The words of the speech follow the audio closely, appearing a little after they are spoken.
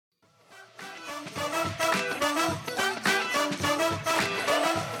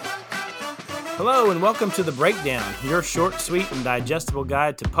Hello and welcome to The Breakdown, your short, sweet, and digestible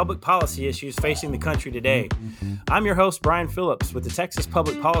guide to public policy issues facing the country today. I'm your host, Brian Phillips, with the Texas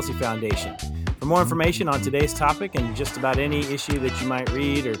Public Policy Foundation. For more information on today's topic and just about any issue that you might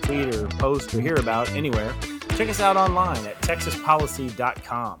read or tweet or post or hear about anywhere, check us out online at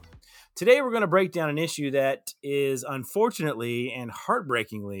texaspolicy.com. Today, we're going to break down an issue that is unfortunately and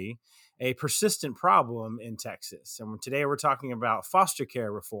heartbreakingly a persistent problem in Texas. And today, we're talking about foster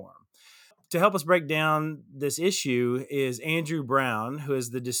care reform. To help us break down this issue is Andrew Brown, who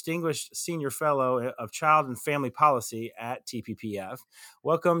is the Distinguished Senior Fellow of Child and Family Policy at TPPF.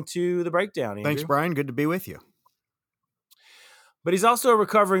 Welcome to The Breakdown, Andrew. Thanks, Brian. Good to be with you. But he's also a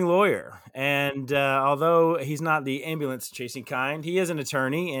recovering lawyer. And although he's not the ambulance chasing kind, he is an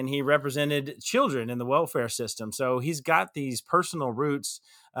attorney and he represented children in the welfare system. So he's got these personal roots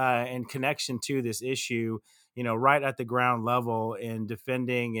and connection to this issue, right at the ground level in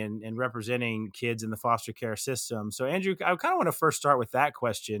defending and representing kids in the foster care system. So, Andrew, I kind of want to first start with that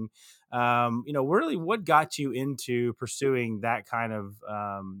question. Really, what got you into pursuing that kind of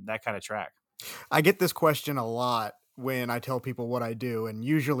track? I get this question a lot when I tell people what I do, and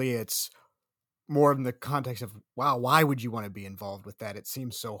usually it's more in the context of, wow, why would you want to be involved with that? It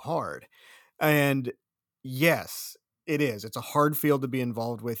seems so hard. And yes, it is. It's a hard field to be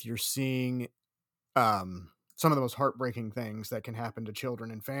involved with. You're seeing some of the most heartbreaking things that can happen to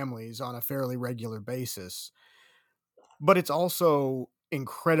children and families on a fairly regular basis. But it's also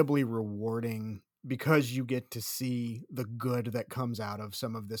incredibly rewarding because you get to see the good that comes out of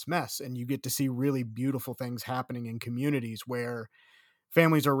some of this mess, and you get to see really beautiful things happening in communities where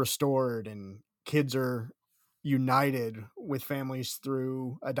families are restored and kids are united with families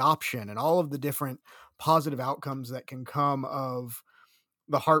through adoption and all of the different positive outcomes that can come of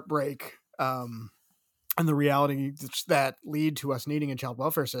the heartbreak and the reality that lead to us needing a child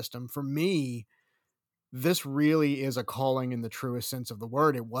welfare system. For me, this really is a calling in the truest sense of the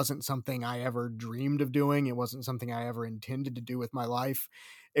word. It wasn't something I ever dreamed of doing. It wasn't something I ever intended to do with my life.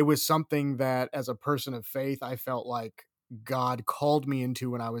 It was something that, as a person of faith, I felt like God called me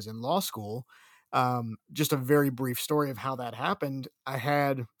into when I was in law school. Just a very brief story of how that happened. I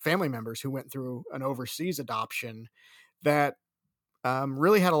had family members who went through an overseas adoption that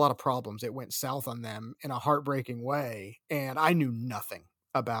really had a lot of problems. It went south on them in a heartbreaking way, and I knew nothing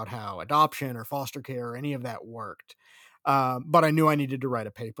about how adoption or foster care or any of that worked. But I knew I needed to write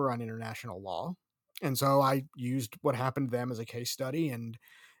a paper on international law. And so I used what happened to them as a case study, and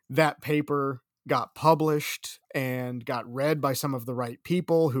that paper got published and got read by some of the right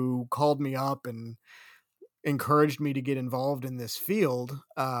people who called me up and encouraged me to get involved in this field.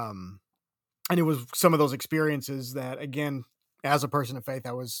 And it was some of those experiences that, again, as a person of faith,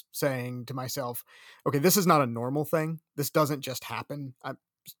 I was saying to myself, okay, this is not a normal thing. This doesn't just happen.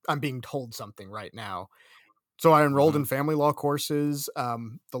 I'm being told something right now. So I enrolled in family law courses.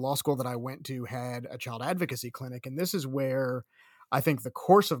 The law school that I went to had a child advocacy clinic. And this is where I think the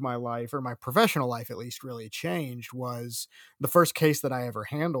course of my life, or my professional life at least, really changed. Was the first case that I ever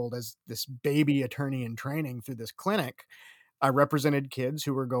handled as this baby attorney in training through this clinic. I represented kids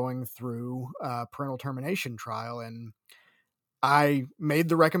who were going through a parental termination trial, and I made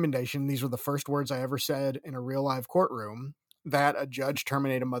the recommendation. These were the first words I ever said in a real live courtroom, that a judge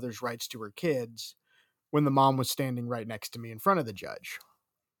terminate a mother's rights to her kids when the mom was standing right next to me in front of the judge.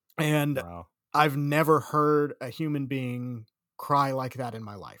 And wow. I've never heard a human being cry like that in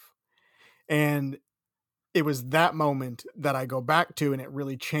my life. And it was that moment that I go back to, and it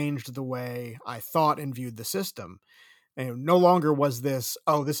really changed the way I thought and viewed the system. And no longer was this,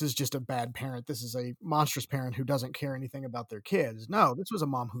 oh, this is just a bad parent. This is a monstrous parent who doesn't care anything about their kids. No, this was a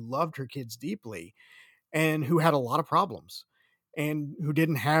mom who loved her kids deeply and who had a lot of problems and who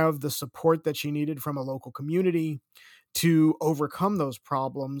didn't have the support that she needed from a local community to overcome those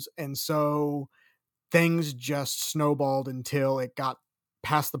problems. And so things just snowballed until it got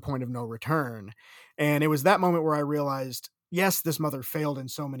past the point of no return. And it was that moment where I realized, yes, this mother failed in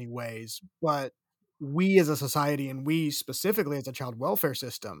so many ways, but we as a society, and we specifically as a child welfare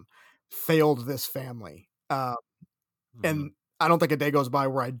system, failed this family. And I don't think a day goes by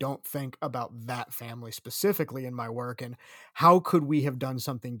where I don't think about that family specifically in my work, and how could we have done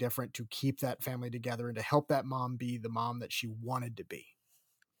something different to keep that family together and to help that mom be the mom that she wanted to be.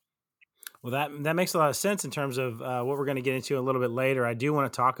 Well, that makes a lot of sense in terms of what we're going to get into a little bit later. I do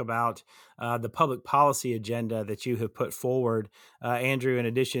want to talk about the public policy agenda that you have put forward, Andrew. In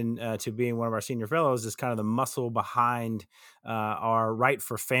addition to being one of our senior fellows, is kind of the muscle behind our Right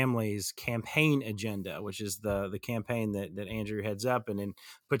for Families campaign agenda, which is the campaign that Andrew heads up, and then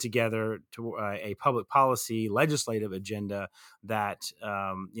put together to a public policy legislative agenda that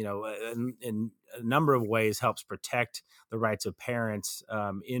in a number of ways helps protect the rights of parents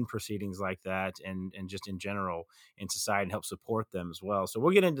in proceedings like that, and just in general in society, and help support them as well. So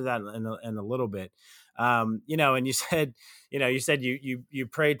we'll get into that in a little bit. And you said, you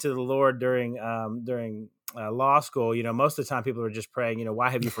prayed to the Lord during law school. Most of the time people are just praying, why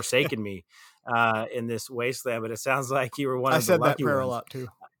have you forsaken me in this wasteland? But it sounds like you were one I of the said that lucky prayer a ones. lot too.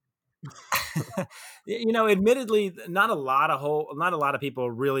 Admittedly, not a lot of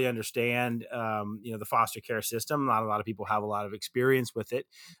people really understand, the foster care system. Not a lot of people have a lot of experience with it.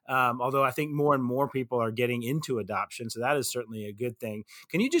 Although I think more and more people are getting into adoption, so that is certainly a good thing.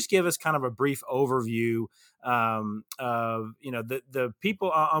 Can you just give us kind of a brief overview of the people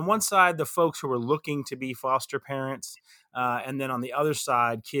on one side, the folks who are looking to be foster parents, and then on the other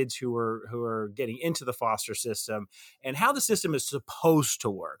side, kids who are getting into the foster system, and how the system is supposed to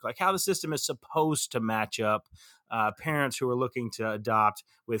work, like how the system is supposed to match up parents who are looking to adopt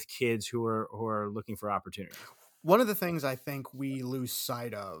with kids who are looking for opportunities. One of the things I think we lose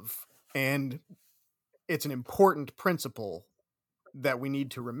sight of, and it's an important principle that we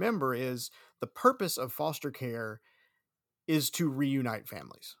need to remember, is the purpose of foster care is to reunite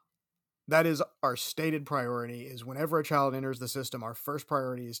families. That is our stated priority. Is whenever a child enters the system, our first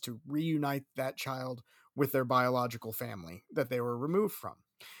priority is to reunite that child with their biological family that they were removed from.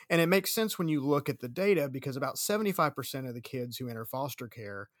 And it makes sense when you look at the data, because about 75% of the kids who enter foster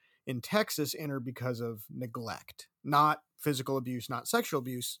care in Texas enter because of neglect, not physical abuse, not sexual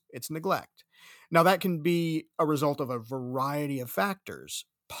abuse, it's neglect. Now, that can be a result of a variety of factors.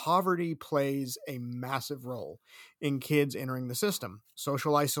 Poverty plays a massive role in kids entering the system.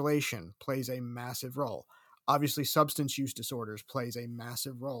 Social isolation plays a massive role. Obviously, substance use disorders plays a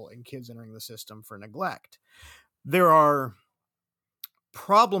massive role in kids entering the system for neglect. There are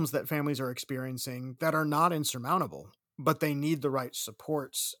problems that families are experiencing that are not insurmountable, but they need the right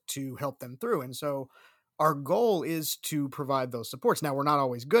supports to help them through. And so our goal is to provide those supports. Now, we're not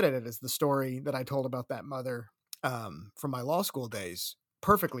always good at it, as the story that I told about that mother from my law school days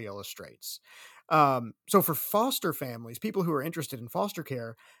perfectly illustrates. So for foster families, people who are interested in foster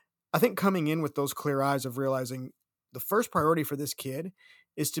care, I think coming in with those clear eyes of realizing the first priority for this kid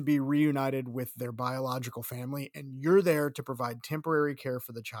is to be reunited with their biological family, and you're there to provide temporary care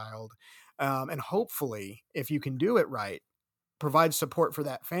for the child. And hopefully, if you can do it right, provide support for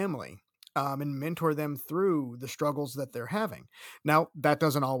that family, and mentor them through the struggles that they're having. Now, that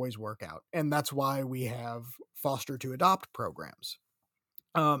doesn't always work out, and that's why we have foster to adopt programs.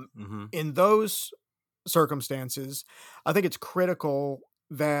 Mm-hmm. In those circumstances, I think it's critical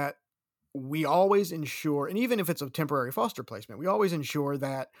that we always ensure, and even if it's a temporary foster placement, we always ensure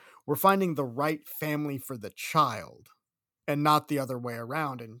that we're finding the right family for the child and not the other way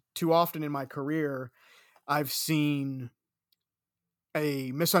around. And too often in my career, I've seen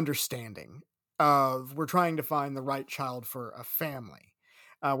a misunderstanding of we're trying to find the right child for a family,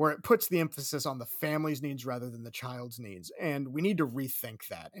 where it puts the emphasis on the family's needs rather than the child's needs. And we need to rethink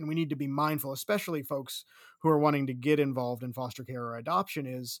that. And we need to be mindful, especially folks who are wanting to get involved in foster care or adoption,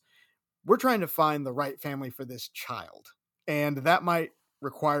 is we're trying to find the right family for this child. And that might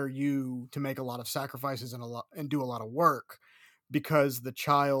require you to make a lot of sacrifices and do a lot of work, because the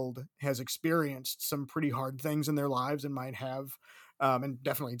child has experienced some pretty hard things in their lives and might have, and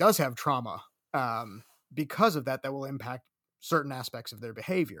definitely does have trauma because of that will impact certain aspects of their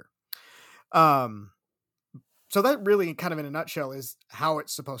behavior. So that really, kind of in a nutshell, is how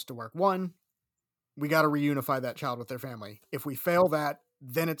it's supposed to work. One, we got to reunify that child with their family. If we fail that,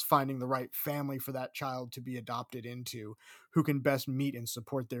 then it's finding the right family for that child to be adopted into, who can best meet and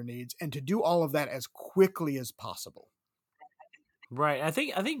support their needs, and to do all of that as quickly as possible. Right. I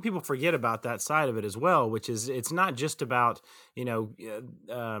think people forget about that side of it as well, which is it's not just about,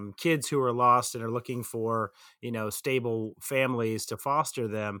 kids who are lost and are looking for, stable families to foster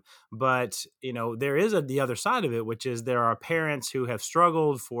them. But, there is the other side of it, which is there are parents who have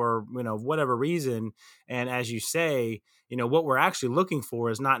struggled for, whatever reason. And as you say, what we're actually looking for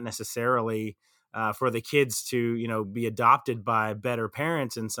is not necessarily for the kids to be adopted by better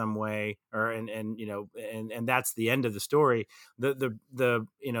parents in some way, or and that's the end of the story.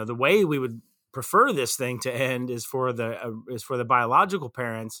 The way we would prefer this thing to end is for the biological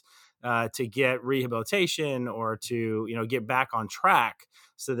parents to get rehabilitation or to, get back on track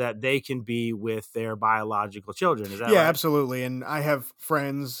so that they can be with their biological children. Is that Yeah, right? absolutely. And I have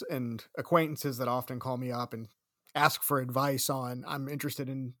friends and acquaintances that often call me up and ask for advice on I'm interested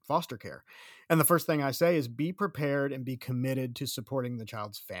in foster care. And the first thing I say is be prepared and be committed to supporting the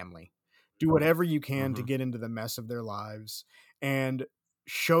child's family. Do whatever you can to Hmm. get into the mess of their lives and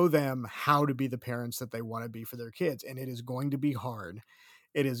show them how to be the parents that they want to be for their kids. And it is going to be hard.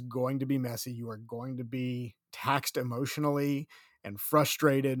 It is going to be messy. You are going to be taxed emotionally and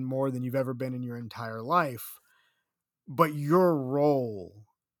frustrated more than you've ever been in your entire life, but your role,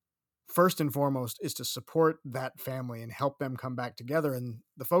 first and foremost, is to support that family and help them come back together. And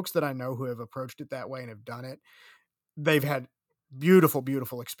the folks that I know who have approached it that way and have done it, they've had beautiful,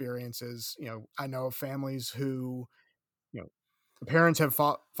 beautiful experiences. I know of families who, you know, the parents have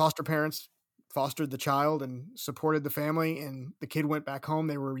foster parents fostered the child and supported the family, and the kid went back home.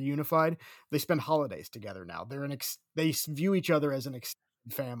 They were reunified. They spend holidays together now. They view each other as an extended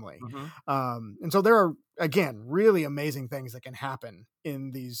family, Hmm. and so there are, again, really amazing things that can happen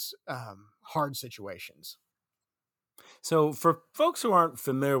in these hard situations. So, for folks who aren't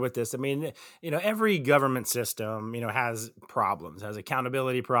familiar with this, I mean, every government system, has problems, has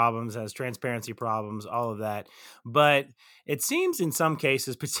accountability problems, has transparency problems, all of that. But it seems in some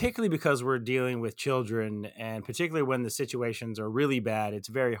cases, particularly because we're dealing with children, and particularly when the situations are really bad, it's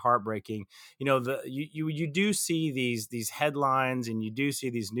very heartbreaking. You do see these headlines, and you do see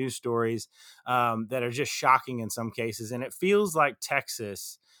these news stories that are just shocking in some cases, and it feels like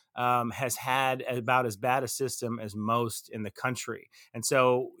Texas has had about as bad a system as most in the country. And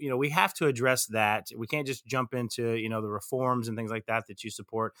so, we have to address that. We can't just jump into, the reforms and things like that you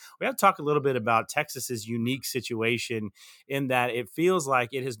support. We have to talk a little bit about Texas's unique situation in that it feels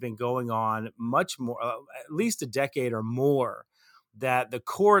like it has been going on much more, at least a decade or more, that the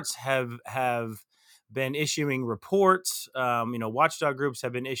courts have been issuing reports. Watchdog groups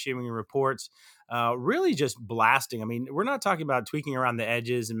have been issuing reports, really just blasting. I mean, we're not talking about tweaking around the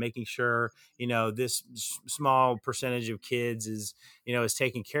edges and making sure this small percentage of kids is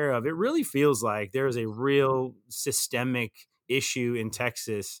taken care of. It really feels like there is a real systemic issue in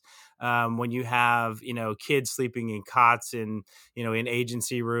Texas, when you have kids sleeping in cots and in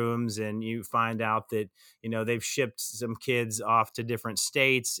agency rooms, and you find out that they've shipped some kids off to different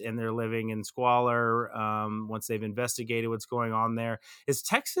states and they're living in squalor, once they've investigated what's going on there. Is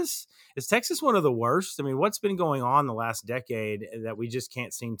Texas one of the worst? I mean, what's been going on the last decade that we just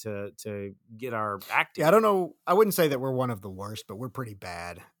can't seem to get our act Yeah, I together? don't know. I wouldn't say that we're one of the worst, but we're pretty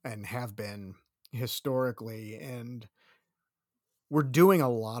bad and have been historically. And we're doing a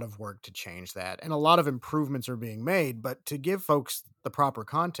lot of work to change that, and a lot of improvements are being made. But to give folks the proper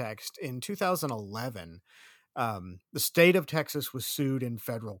context, in 2011, the state of Texas was sued in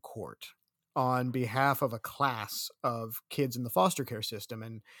federal court on behalf of a class of kids in the foster care system.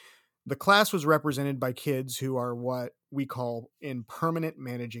 And the class was represented by kids who are what we call in permanent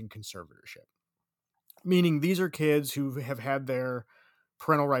managing conservatorship, meaning these are kids who have had their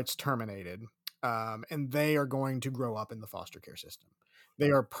parental rights terminated, and they are going to grow up in the foster care system.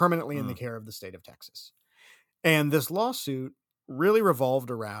 They are permanently in the Mm, care of the state of Texas. And this lawsuit really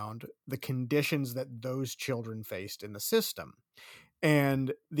revolved around the conditions that those children faced in the system.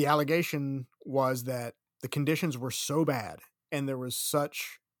 And the allegation was that the conditions were so bad and there was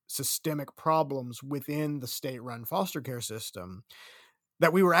such systemic problems within the state run foster care system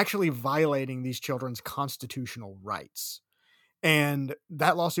that we were actually violating these children's constitutional rights. And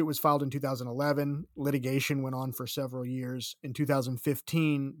that lawsuit was filed in 2011. Litigation went on for several years. In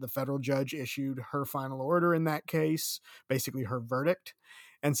 2015, the federal judge issued her final order in that case, basically her verdict,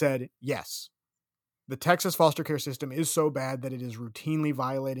 and said, yes, the Texas foster care system is so bad that it is routinely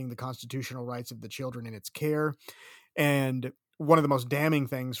violating the constitutional rights of the children in its care. And one of the most damning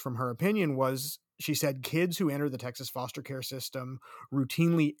things from her opinion was she said kids who enter the Texas foster care system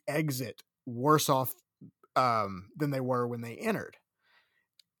routinely exit worse off than they were when they entered.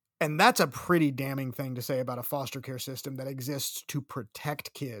 And that's a pretty damning thing to say about a foster care system that exists to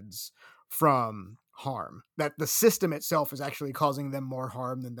protect kids from harm. That the system itself is actually causing them more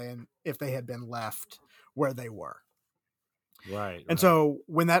harm than if they had been left where they were. right, And right. so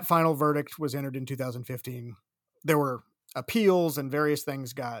when that final verdict was entered in 2015, there were appeals and various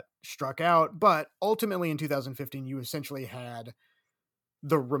things got struck out. But ultimately in 2015, you essentially had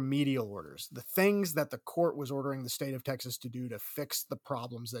the remedial orders, the things that the court was ordering the state of Texas to do to fix the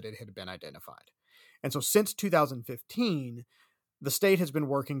problems that it had been identified. And so since 2015, the state has been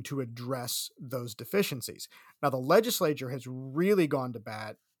working to address those deficiencies. Now, the legislature has really gone to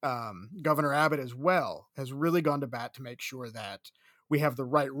bat. Governor Abbott, as well, has really gone to bat to make sure that we have the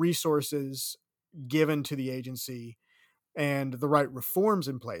right resources given to the agency and the right reforms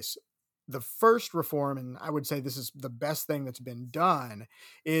in place. The first reform, and I would say this is the best thing that's been done,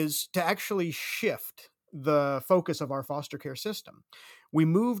 is to actually shift the focus of our foster care system. We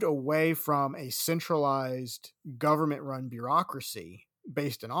moved away from a centralized government run bureaucracy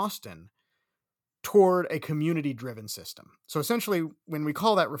based in Austin toward a community driven system. So essentially, when we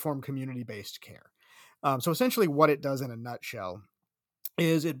call that reform community based care, so essentially what it does in a nutshell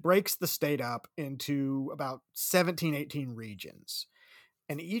is it breaks the state up into about 17, 18 regions.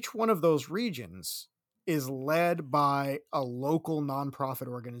 And each one of those regions is led by a local nonprofit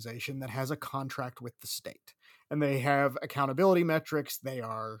organization that has a contract with the state. And they have accountability metrics. They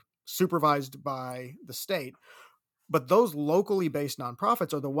are supervised by the state. But those locally based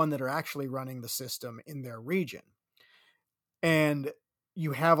nonprofits are the one that are actually running the system in their region. And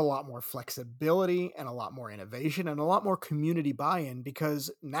you have a lot more flexibility and a lot more innovation and a lot more community buy-in,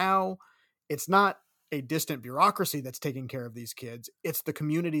 because now it's not a distant bureaucracy that's taking care of these kids. It's the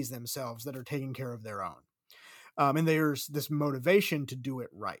communities themselves that are taking care of their own. And there's this motivation to do it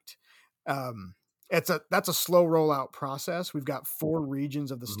right. That's a slow rollout process. We've got 4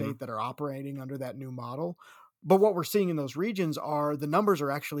 regions of the state that are operating under that new model. But what we're seeing in those regions are the numbers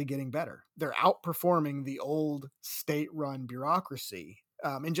are actually getting better. They're outperforming the old state-run bureaucracy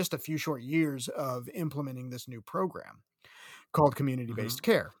in just a few short years of implementing this new program called community-based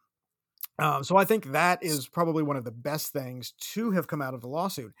care. So I think that is probably one of the best things to have come out of the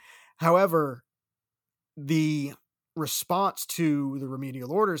lawsuit. However, the response to the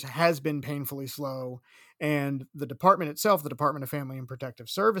remedial orders has been painfully slow, and the department itself, the Department of Family and Protective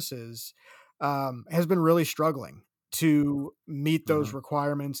Services, has been really struggling to meet those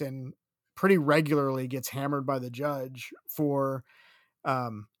requirements, and pretty regularly gets hammered by the judge for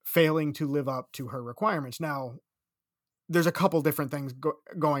failing to live up to her requirements. Now, there's a couple different things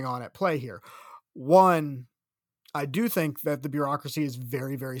going on at play here. One, I do think that the bureaucracy is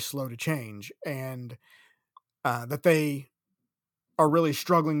very, very slow to change, and that they are really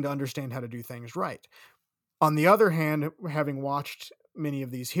struggling to understand how to do things right. On the other hand, having watched many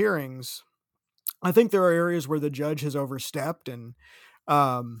of these hearings, I think there are areas where the judge has overstepped and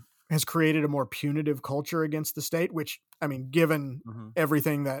has created a more punitive culture against the state, which, I mean, given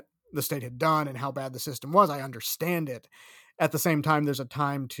everything that the state had done and how bad the system was, I understand it. At the same time, there's a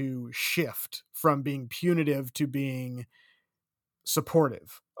time to shift from being punitive to being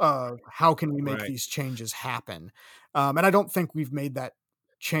supportive of how can we make these changes happen. And I don't think we've made that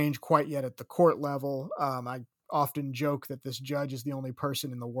change quite yet at the court level. I often joke that this judge is the only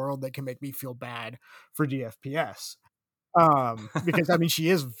person in the world that can make me feel bad for DFPS. Because I mean, she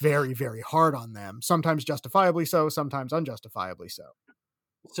is very, very hard on them, sometimes justifiably so, sometimes unjustifiably so.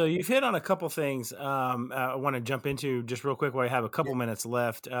 So you've hit on a couple things I want to jump into just real quick while I have a couple minutes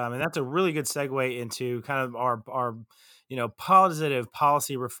left, and that's a really good segue into kind of our positive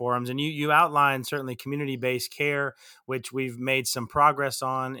policy reforms. And you outlined certainly community-based care, which we've made some progress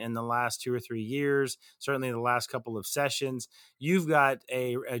on in the last 2 or 3 years, certainly the last couple of sessions. You've got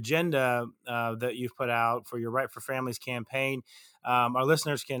a agenda that you've put out for your Right for Families campaign. Our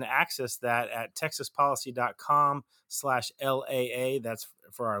listeners can access that at texaspolicy.com/LAA. That's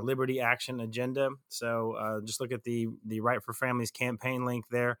for our Liberty Action agenda. So just look at the Right for Families campaign link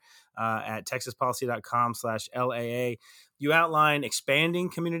there at texaspolicy.com/LAA. You outline expanding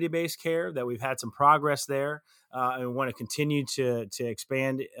community-based care, that we've had some progress there. And we want to continue to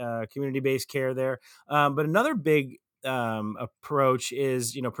expand community-based care there. But another big approach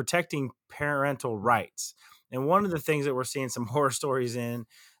is, protecting parental rights. And one of the things that we're seeing some horror stories in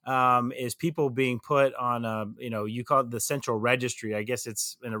is people being put on you call it the central registry. I guess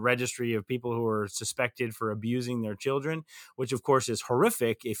it's in a registry of people who are suspected for abusing their children, which of course is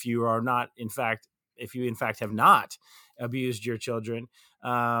horrific if you are not, in fact, have not abused your children.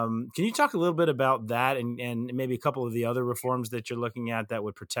 Can you talk a little bit about that and maybe a couple of the other reforms that you're looking at that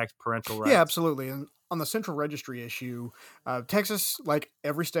would protect parental rights? Yeah, absolutely. And on the central registry issue, Texas, like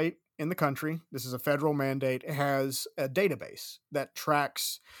every state in the country, this is a federal mandate, has a database that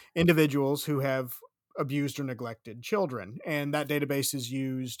tracks individuals who have abused or neglected children. And that database is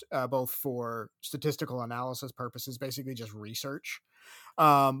used both for statistical analysis purposes, basically just research,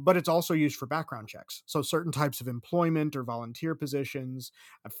 but it's also used for background checks. So certain types of employment or volunteer positions.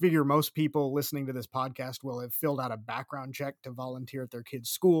 I figure most people listening to this podcast will have filled out a background check to volunteer at their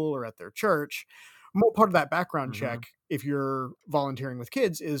kid's school or at their church. More part of that background check, if you're volunteering with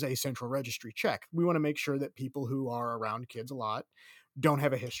kids, is a central registry check. We want to make sure that people who are around kids a lot don't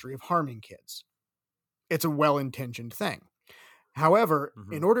have a history of harming kids. It's a well-intentioned thing. However,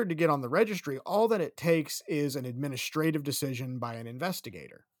 Mhm. in order to get on the registry, all that it takes is an administrative decision by an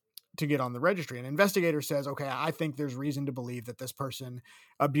investigator to get on the registry. An investigator says, okay, I think there's reason to believe that this person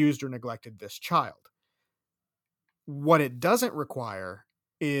abused or neglected this child. What it doesn't require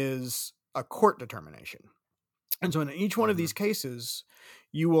is a court determination. And so in each one of Mhm. these cases,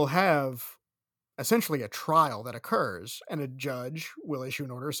 you will have essentially a trial that occurs, and a judge will issue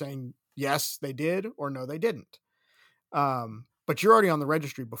an order saying, yes, they did, or no, they didn't. But you're already on the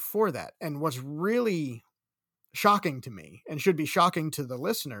registry before that. And what's really shocking to me, and should be shocking to the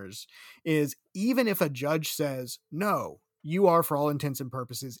listeners, is even if a judge says, no, you are for all intents and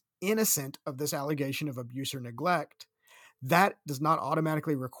purposes innocent of this allegation of abuse or neglect, that does not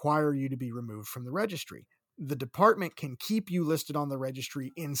automatically require you to be removed from the registry. The department can keep you listed on the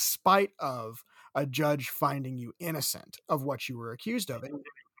registry in spite of a judge finding you innocent of what you were accused of.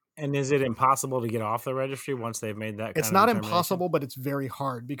 And is it impossible to get off the registry once they've made that It's kind of not determination? impossible, but it's very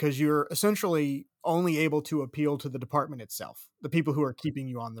hard because you're essentially only able to appeal to the department itself, the people who are keeping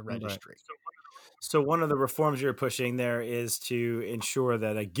you on the Right. registry. So one of the reforms you're pushing there is to ensure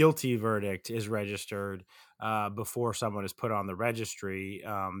that a guilty verdict is registered before someone is put on the registry.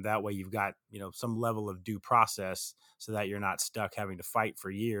 That way, you've got some level of due process, so that you're not stuck having to fight for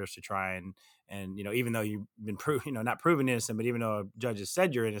years to try and even though you've been not proven innocent, but even though a judge has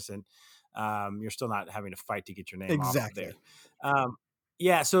said you're innocent, you're still not having to fight to get your name off of there. Exactly. Um,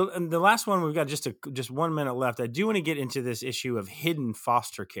 yeah. So and the last one, we've got just 1 minute left. I do want to get into this issue of hidden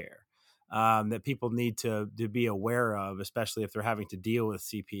foster care that people need to be aware of, especially if they're having to deal with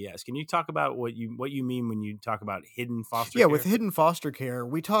CPS. Can you talk about what you mean when you talk about hidden foster Yeah, with care? hidden foster care,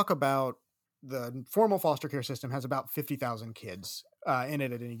 we talk about the formal foster care system has about 50,000 kids in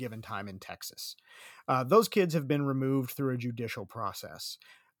it at any given time in Texas. Those kids have been removed through a judicial process.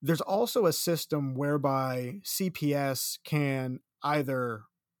 There's also a system whereby CPS can either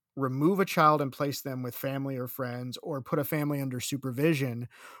remove a child and place them with family or friends, or put a family under supervision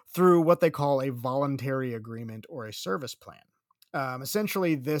through what they call a voluntary agreement or a service plan.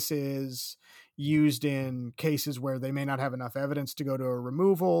 Essentially, this is used in cases where they may not have enough evidence to go to a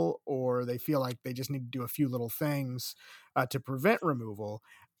removal, or they feel like they just need to do a few little things to prevent removal.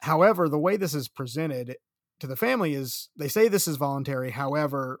 However, the way this is presented to the family is they say this is voluntary.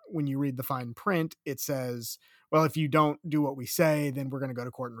 However, when you read the fine print, it says, well, if you don't do what we say, then we're going to go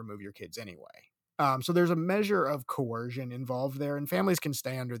to court and remove your kids anyway. So there's a measure of coercion involved there, and families can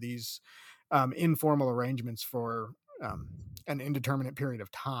stay under these informal arrangements for an indeterminate period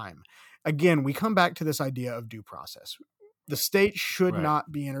of time. Again, we come back to this idea of due process. The state should Right.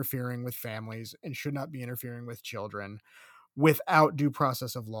 not be interfering with families and should not be interfering with children without due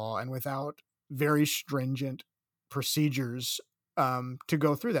process of law and without very stringent procedures to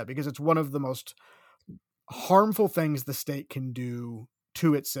go through that, because it's one of the most harmful things the state can do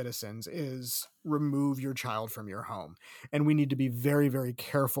to its citizens is remove your child from your home. And we need to be very, very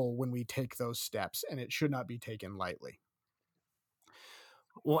careful when we take those steps, and it should not be taken lightly.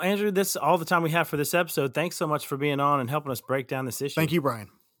 Well, Andrew, this is all the time we have for this episode. Thanks so much for being on and helping us break down this issue. Thank you, Brian.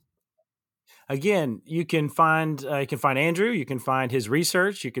 Again, you can find Andrew, you can find his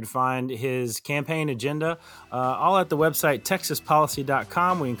research, you can find his campaign agenda, all at the website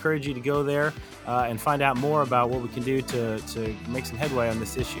texaspolicy.com. We encourage you to go there and find out more about what we can do to make some headway on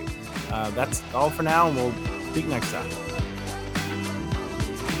this issue. That's all for now, and we'll speak next time.